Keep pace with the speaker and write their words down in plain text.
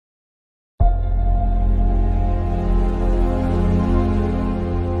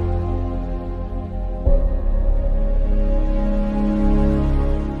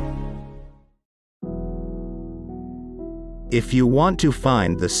If you want to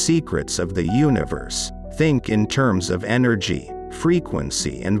find the secrets of the universe, think in terms of energy,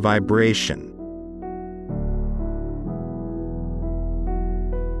 frequency, and vibration.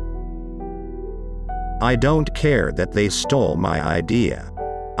 I don't care that they stole my idea.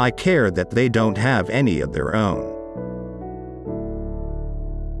 I care that they don't have any of their own.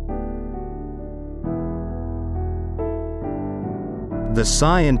 The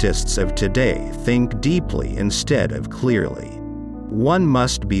scientists of today think deeply instead of clearly. One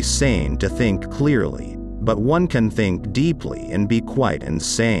must be sane to think clearly, but one can think deeply and be quite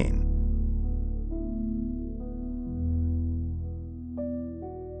insane.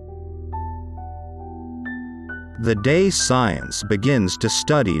 The day science begins to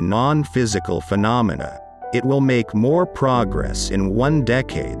study non-physical phenomena, it will make more progress in 1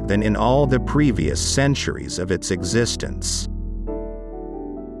 decade than in all the previous centuries of its existence.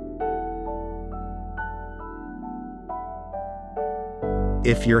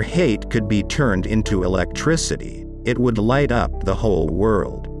 If your hate could be turned into electricity, it would light up the whole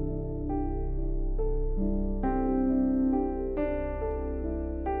world.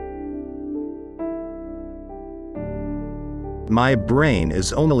 My brain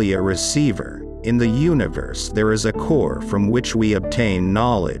is only a receiver. In the universe there is a core from which we obtain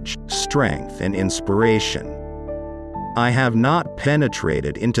knowledge, strength, and inspiration. I have not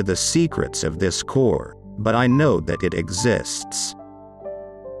penetrated into the secrets of this core, but I know that it exists.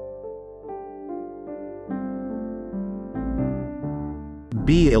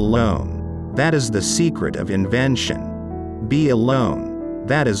 Be alone. That is the secret of invention. Be alone.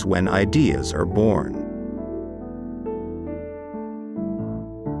 That is when ideas are born.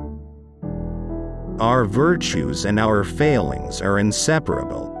 Our virtues and our failings are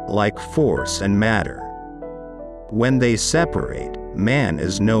inseparable, like force and matter. When they separate, man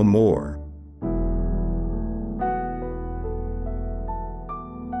is no more.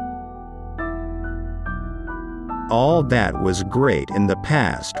 All that was great in the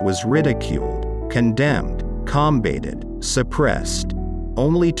past was ridiculed, condemned, combated, suppressed,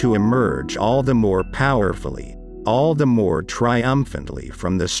 only to emerge all the more powerfully, all the more triumphantly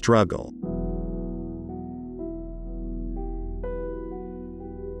from the struggle.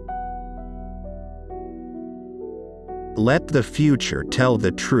 Let the future tell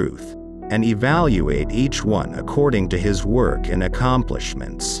the truth, and evaluate each one according to his work and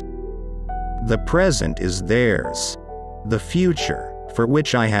accomplishments. The present is theirs. The future, for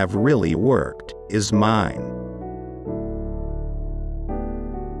which I have really worked, is mine.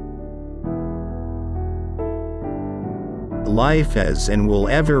 Life is and will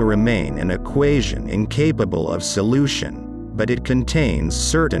ever remain an equation incapable of solution, but it contains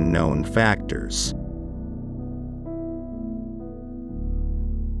certain known factors.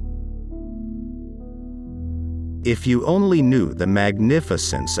 If you only knew the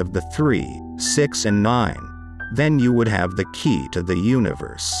magnificence of the 3, 6, and 9, then you would have the key to the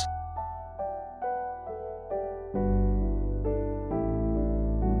universe.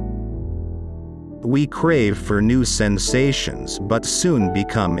 We crave for new sensations but soon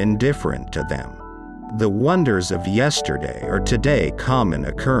become indifferent to them. The wonders of yesterday are today common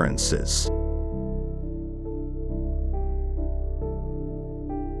occurrences.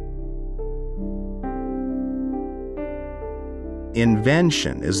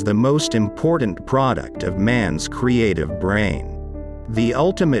 Invention is the most important product of man's creative brain. The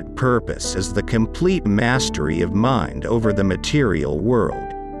ultimate purpose is the complete mastery of mind over the material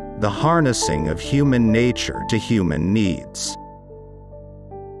world, the harnessing of human nature to human needs.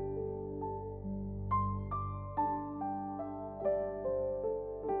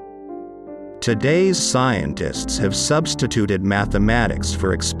 Today's scientists have substituted mathematics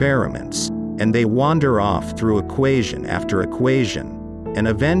for experiments, and they wander off through equation after equation, and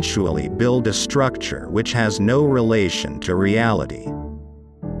eventually build a structure which has no relation to reality.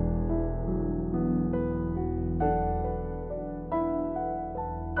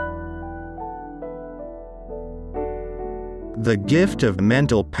 The gift of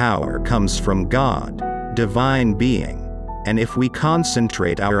mental power comes from God, divine being, and if we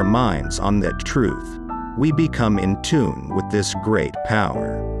concentrate our minds on that truth, we become in tune with this great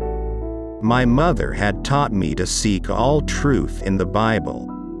power. My mother had taught me to seek all truth in the Bible.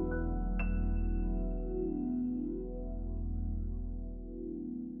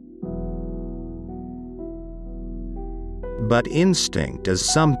 But instinct is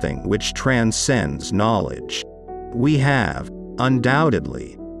something which transcends knowledge. We have,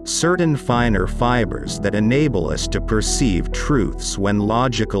 undoubtedly, certain finer fibers that enable us to perceive truths when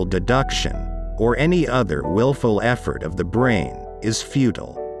logical deduction, or any other willful effort of the brain, is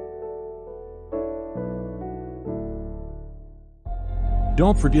futile.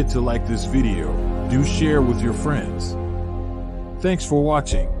 Don't forget to like this video, do share with your friends. Thanks for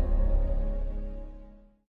watching.